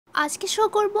আজকে শো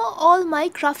করব all my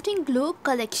crafting glue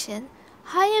collection.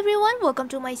 Hi everyone, welcome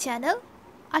to my channel.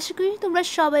 আশা করি তোমরা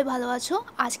সবাই ভালো আছো।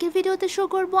 আজকের ভিডিওতে শো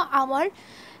করব আমার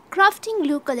crafting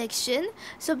glue collection.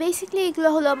 So basically এগুলো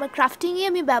হলো আমার ক্রাফটিংয়ে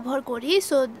আমি ব্যবহার করি।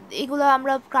 সো এগুলো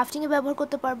আমরা ক্রাফটিংয়ে ব্যবহার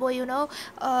করতে পারবো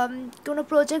কোনো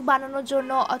প্রজেক্ট বানানোর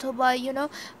জন্য, অথবা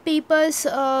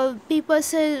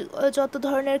পেপার্সের যত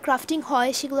ধরনের ক্রাফটিং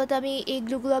হয় সেগুলোতে আমি এই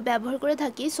গ্লুগুলো ব্যবহার করে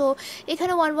থাকি। সো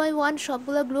এখানে 1 by 1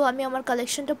 সবগুলো গ্লু আমি আমার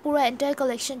কালেকশনটা, পুরো এন্টায়ার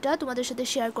কালেকশনটা তোমাদের সাথে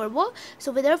শেয়ার করব। So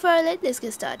without further late let's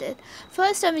get started.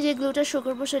 First আমি যে গ্লুটা শো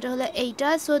করবো সেটা হলো এইটা।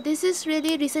 So this is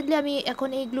really recently আমি এখন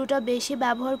এই গ্লুটা বেশি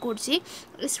ব্যবহার করছি।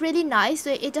 It's really nice.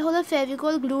 তো এটা হলো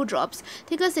ফেভিকল গ্লু ড্রপস,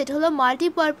 ঠিক আছে। এটা হলো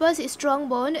multipurpose strong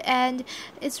bond and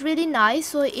it's really nice.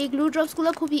 So এই গ্লু ড্রপসগুলো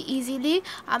খুবই ইজিলি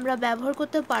আমরা ব্যবহার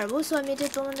করতে পারবো। সো আমি এটা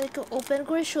তোমাদেরকে ওপেন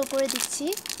করে শো করে দিচ্ছি।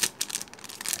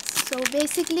 সো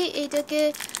বেসিকলি এইটাকে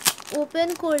ওপেন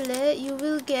করলে ইউ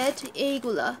উইল গেট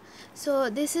এইগুলা। সো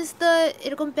দিস ইজ দ্য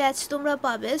এরকম প্যাচ তোমরা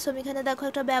পাবে। সো আমি এখানে দেখো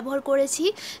একটা ব্যবহার করেছি।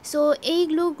 সো এই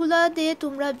গ্লুগুলা দিয়ে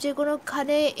তোমরা যে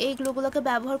কোনোখানে এই গ্লুগুলোকে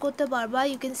ব্যবহার করতে পারবা।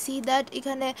 ইউ ক্যান সি দ্যাট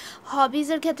এখানে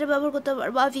হবিজের ক্ষেত্রে ব্যবহার করতে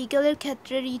পারবা, ভেহিকেলের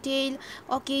ক্ষেত্রে, retail,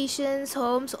 occasions,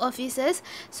 Holmes, offices.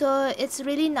 So it's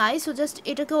really nice. So just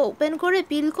এটাকে ওপেন করে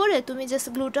পিল করে তুমি জাস্ট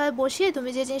গ্লুটা বসিয়ে তুমি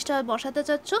যে জিনিসটা বসাতে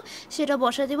চাচ্ছ সেটা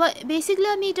বসা দেবা। বেসিক্যালি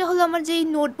আমি এটা হলো আমার যেই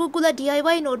নোটবুকগুলো,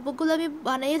 ডিআইওয়াই নোটবুকগুলো আমি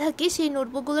বানিয়ে থাকি, সেই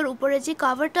নোটবুকগুলোর উপরে যে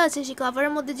কাভারটা আছে সেই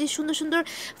কাভারের মধ্যে যে সুন্দর সুন্দর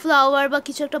ফ্লাওয়ার বা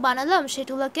কিছু একটা বানালাম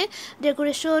সেগুলোকে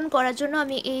ডেকোরেশন করার জন্য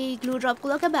আমি এই গ্লু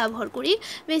ড্রপগুলোকে ব্যবহার করি।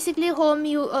 বেসিক্যালি হোম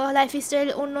লাইফস্টাইল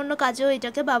অন্য অন্য কাজেও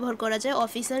এটাকে ব্যবহার করা যায়,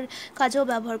 অফিসের কাজেও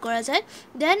ব্যবহার করা যায়।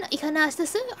 দেন এখানে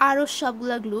আসতেছে আরও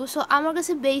সবগুলো গ্লু। সো আমার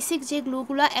কাছে বেসিক যে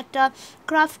গ্লুগুলো একটা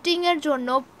ক্রাফটিংয়ের জন্য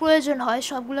প্রয়োজন হয়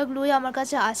সবগুলো গ্লুই আমার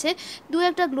কাছে আছে, দু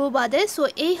একটা গ্লু বাদে। সো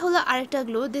এই হলো আরেকটা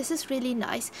glue. This is really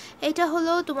nice. এটা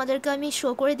হলো তোমাদেরকে আমি শো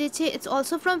করে দিচ্ছি। It's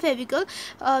also from Fevicol.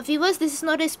 Viewers, this is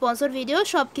not a sponsor video.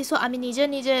 সব কিছু আমি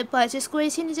নিজে পারচেস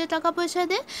করেছি নিজের টাকা পয়সা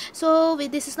দিয়ে। So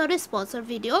this is not a sponsor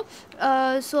video.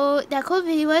 So দেখো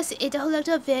ভিউয়ার্স, এটা হলো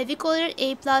একটা ফেভিকলের A+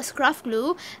 ক্রাফট গ্লু।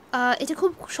 এটা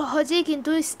খুব সহজেই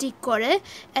কিন্তু স্টিক করে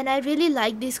and I really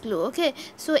like this glue. Okay,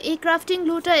 so এই ক্রাফটিং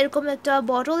গ্লুটা এরকম একটা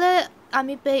বটলে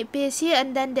আমি পেয়েছি। অ্যান্ড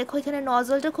দেন দেখো এখানে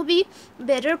নজলটা খুবই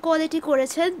বেটার কোয়ালিটি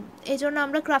করেছে, এই জন্য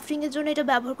আমরা ক্রাফটিংয়ের জন্য এটা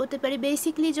ব্যবহার করতে পারি।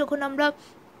 বেসিক্যালি যখন আমরা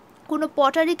কোনো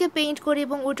পটারিকে পেইন্ট করি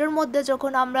এবং ওটার মধ্যে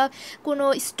যখন আমরা কোনো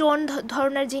স্টোন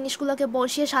ধরনের জিনিসগুলোকে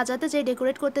বসিয়ে সাজাতে চাই,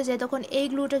 ডেকোরেট করতে চাই, তখন এই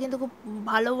গ্লুটা কিন্তু খুব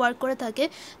ভালো ওয়ার্ক করে থাকে।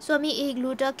 সো আমি এই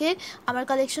গ্লুটাকে আমার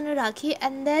কালেকশনে রাখি।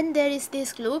 And then there is this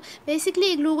glue. Basically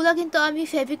এই গ্লুগুলো কিন্তু আমি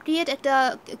ফেভিক্রিয়েট একটা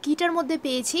কিটের মধ্যে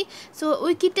পেয়েছি। সো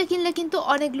ওই কিটটা কিনলে কিন্তু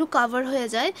অনেক গ্লু কাভার হয়ে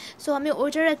যায়। সো আমি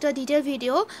ওইটার একটা ডিটেল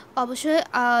ভিডিও অবশ্যই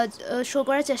শো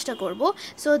করার চেষ্টা করব।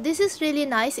 So this is really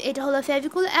nice. এটা হলো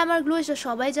ফেভিকল অ্যামার গ্লু। এটা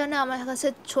সবাই জানে, আমার কাছে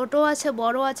ছোট আছে,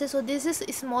 বড় আছে। So this is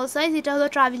small size. এটা হলো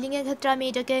ট্রাভেলিংয়ের ক্ষেত্রে আমি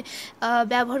এটাকে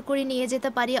ব্যবহার করে নিয়ে যেতে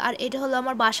পারি। আর এটা হলো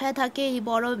আমার বাসায় থাকে এই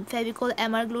বড় ফেভিকল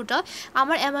অ্যামার গ্লুটা।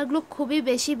 আমার অ্যামার গ্লু খুবই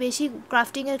বেশি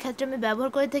ক্রাফটিংয়ের ক্ষেত্রে আমি ব্যবহার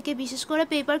করে থাকি, বিশেষ করে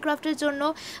পেপার ক্রাফটের জন্য,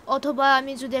 অথবা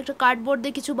আমি যদি একটা কার্ডবোর্ড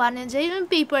দিয়ে কিছু বানিয়ে যাই,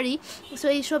 পেপারই। সো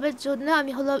এইসবের জন্য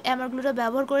আমি হলো অ্যামার গ্লুটা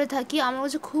ব্যবহার করে থাকি। আমার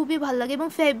কাছে খুবই ভালো লাগে। এবং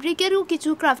ফেব্রিকেরও কিছু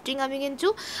ক্রাফটিং আমি কিন্তু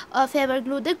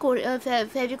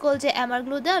ফেভিকল যে অ্যামার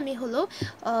গ্লু দিয়ে আমি হলো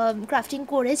ক্রাফটিং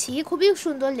করেছি, খুবই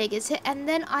সুন্দর লেগেছে। And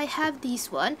then I have this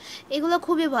one. এগুলো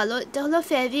খুবই ভালো। এটা হলো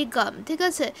ফেভিক গাম, ঠিক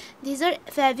আছে। This R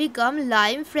ফেভিক gum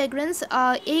lime fragrance.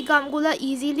 এই গামগুলো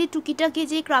ইজিলি টুকিটাকি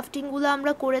যে ক্রাফটিংগুলো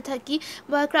আমরা করে থাকি,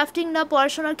 বা ক্রাফটিং না,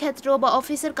 পড়াশোনার ক্ষেত্রেও বা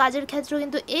অফিসের কাজের ক্ষেত্রেও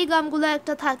কিন্তু এই গামগুলো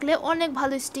একটা থাকলে অনেক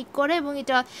ভালো স্টিক করে, এবং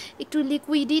এটা একটু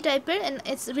লিকুইডি টাইপের অ্যান্ড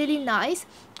ইটস রিয়েলি নাইস।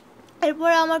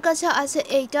 এরপর আমার কাছে আছে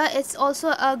এইটা। ইটস অলসো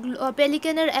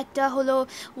পেলিকেনের একটা হলো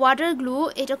ওয়াটার গ্লু।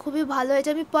 এটা খুবই ভালো। এটা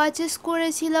আমি পারচেস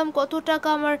করেছিলাম, কত টাকা,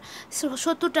 আমার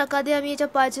 70 টাকা দিয়ে আমি এটা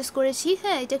পারচেস করেছি।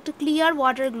 হ্যাঁ, এটা একটা ক্লিয়ার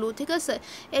ওয়াটার গ্লু, ঠিক আছে।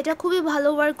 এটা খুবই ভালো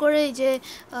ওয়ার্ক করে। এই যে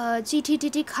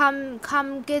চিঠি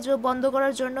খামকে বন্ধ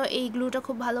করার জন্য এই গ্লুটা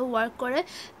খুব ভালো ওয়ার্ক করে।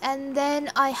 And then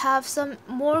I have some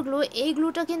more glue. এই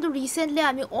গ্লুটা কিন্তু রিসেন্টলি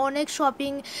আমি অনেক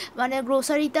শপিং, মানে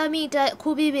গ্রোসারিতে আমি এটা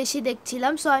খুবই বেশি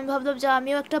দেখছিলাম। সো আমি ভাবলাম যে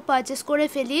আমিও একটা পারচেস করে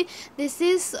ফেলি। দিস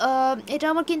ইজ এটা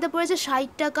আমার কিনতে পড়েছে 60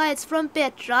 টাকা। It's from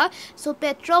Petra. So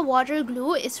Petra water glue,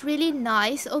 it's really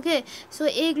nice. Okay, so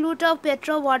এই গ্লুটা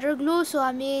পেট্রা ওয়াটার গ্লু। সো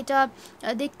আমি এটা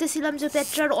দেখতেছিলাম যে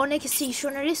পেট্রার অনেক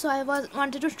stationery. So I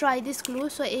wanted to try this glue.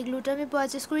 So এই গ্লুটা আমি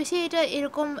পারচেস করেছি। এটা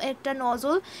এরকম একটা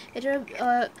নজল এটার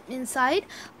inside.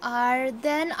 R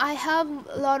then I have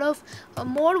lot of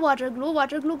more water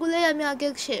গ্লুগুলোই আমি আগে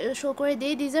শো করে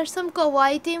দিই। These are some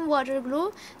kawaii theme water glue.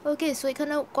 Okay, so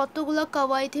এখানে কত যতগুলো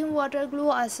কাওয়াই থিম ওয়াটার গ্লু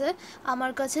আছে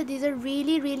আমার কাছে these are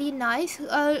really really nice,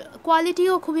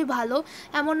 কোয়ালিটিও খুবই ভালো,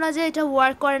 এমন না যে এটা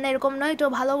ওয়ার্ক করে না এরকম নয়, এটা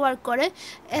ভালো ওয়ার্ক করে।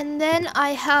 And then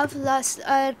I have last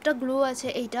একটা গ্লু আছে,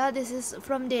 এইটা দিস ইজ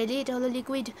ফ্রম ডেলি, এটা হলো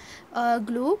লিকুইড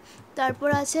গ্লু। তারপর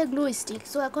আছে গ্লু স্টিক।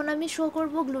 সো এখন আমি শো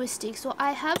করব glue stick. So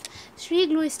I have 3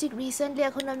 glue stick recently,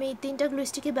 এখন আমি 3টা গ্লু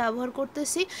স্টিকে ব্যবহার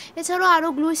করতেছি। এছাড়াও আরও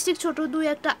গ্লু স্টিক ছোটো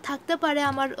 2-1টা থাকতে পারে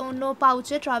আমার অন্য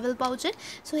পাউচে, ট্রাভেল পাউচে।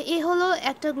 সো এই হলো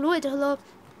একটা গ্লু, এটা হলো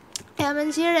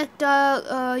এমএনজির একটা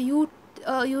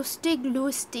ইউস্টিক গ্লু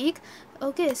স্টিক।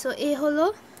 ওকে, সো এই হলো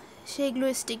সেই গ্লু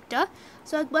স্টিকটা।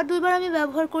 সো 1-2বার আমি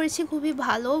ব্যবহার করেছি, খুবই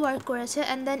ভালো ওয়ার্ক করেছে।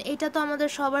 অ্যান্ড দেন এইটা তো আমাদের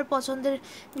সবার পছন্দের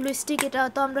গ্লু স্টিক, এটা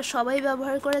তো আমরা সবাই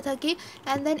ব্যবহার করে থাকি।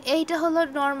 অ্যান্ড দেন এইটা হলো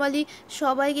নর্মালি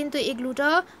সবাই কিন্তু এই গ্লুটা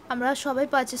আমরা সবাই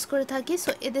পারচেস করে থাকি। So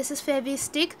this is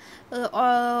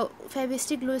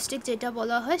Fevistik glue stick যেটা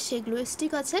বলা হয়, সেই গ্লু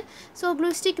স্টিক আছে। সো গ্লু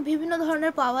স্টিক বিভিন্ন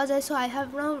ধরনের পাওয়া যায়। So I have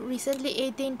now recently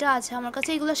এই 3টা আছে আমার কাছে।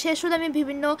 এগুলো শেষ হলে আমি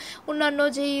বিভিন্ন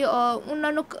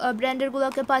অন্যান্য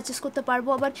ব্র্যান্ডেরগুলোকে পারচেস করতে পারবো।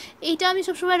 আবার এইটা আমি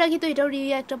সবসময় রাখি, তো এটাও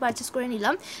একটা পারচেস করে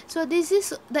নিলাম। So this is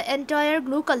the entire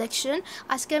glue collection.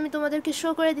 আজকে আমি তোমাদেরকে শো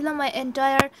করে দিলাম মাই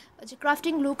এন্টায়ার যে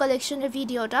ক্রাফটিং গ্লু কালেকশনের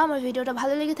ভিডিওটা। আমার ভিডিওটা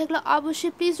ভালো লেগে থাকলে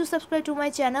অবশ্যই please do subscribe to my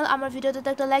channel. আমার ভিডিওতে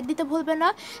একটা লাইক দিতে ভুলবেন না।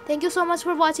 Thank you so much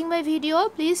for watching my video.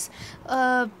 Please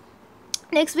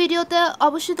next ভিডিওতে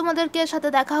অবশ্যই তোমাদেরকে সাথে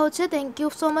দেখা হচ্ছে। Thank you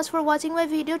so much for watching my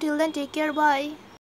video. Till then take care, by.